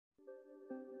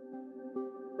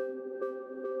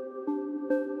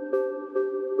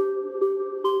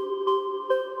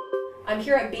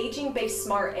here at Beijing-based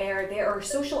Smart Air. They are a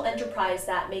social enterprise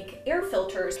that make air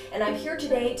filters, and I'm here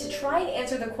today to try and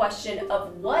answer the question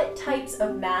of what types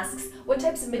of masks, what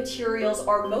types of materials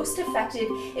are most effective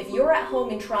if you're at home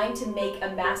and trying to make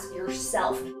a mask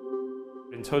yourself.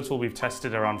 In total, we've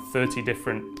tested around 30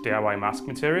 different DIY mask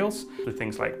materials with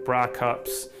things like bra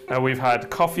cups. We've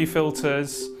had coffee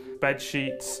filters, bed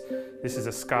sheets. This is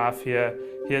a scarf here.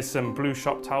 Here's some blue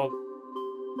shop towel.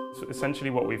 So essentially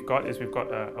what we've got is we've got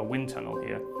a wind tunnel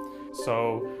here.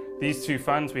 So these two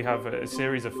fans, we have a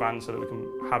series of fans so that we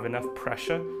can have enough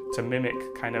pressure to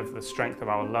mimic kind of the strength of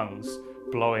our lungs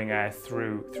blowing air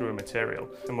through a material.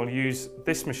 And we'll use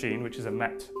this machine, which is a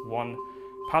MET1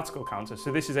 particle counter.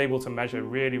 So this is able to measure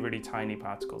really, really tiny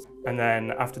particles. And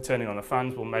then after turning on the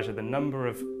fans, we'll measure the number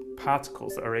of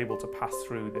particles that are able to pass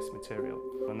through this material.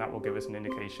 And that will give us an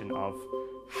indication of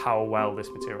how well this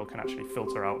material can actually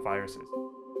filter out viruses.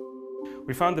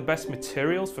 We found the best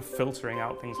materials for filtering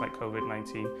out things like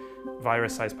COVID-19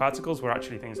 virus-sized particles were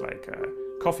actually things like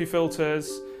coffee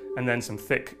filters and then some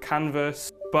thick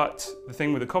canvas. But the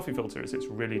thing with the coffee filter is it's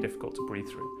really difficult to breathe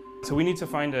through. So we need to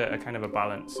find a kind of a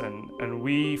balance, and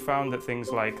we found that things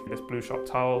like this blue shop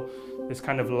towel, this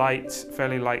kind of light,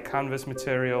 fairly light canvas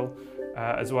material,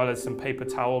 as well as some paper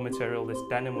towel material, this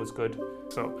denim was good.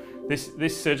 So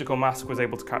this surgical mask was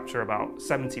able to capture about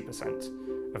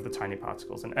 70% of the tiny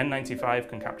particles, and N95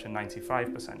 can capture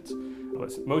 95%.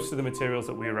 But most of the materials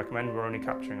that we recommend we're only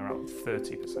capturing around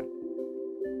 30%.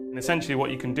 And essentially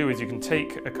what you can do is you can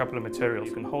take a couple of materials,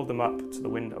 you can hold them up to the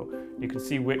window, you can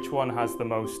see which one has the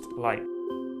most light.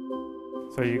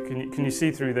 So can you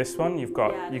see through this one? You've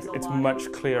got, it's much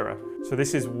clearer. So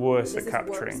this is worse at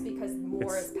capturing. This is worse because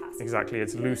more is passing. Exactly,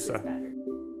 it's looser.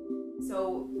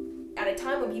 So at a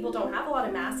time when people don't have a lot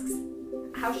of masks,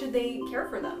 how should they care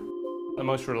for them? The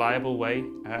most reliable way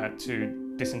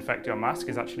to disinfect your mask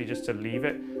is actually just to leave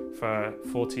it for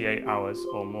 48 hours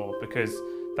or more, because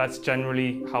that's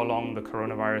generally how long the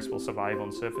coronavirus will survive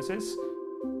on surfaces.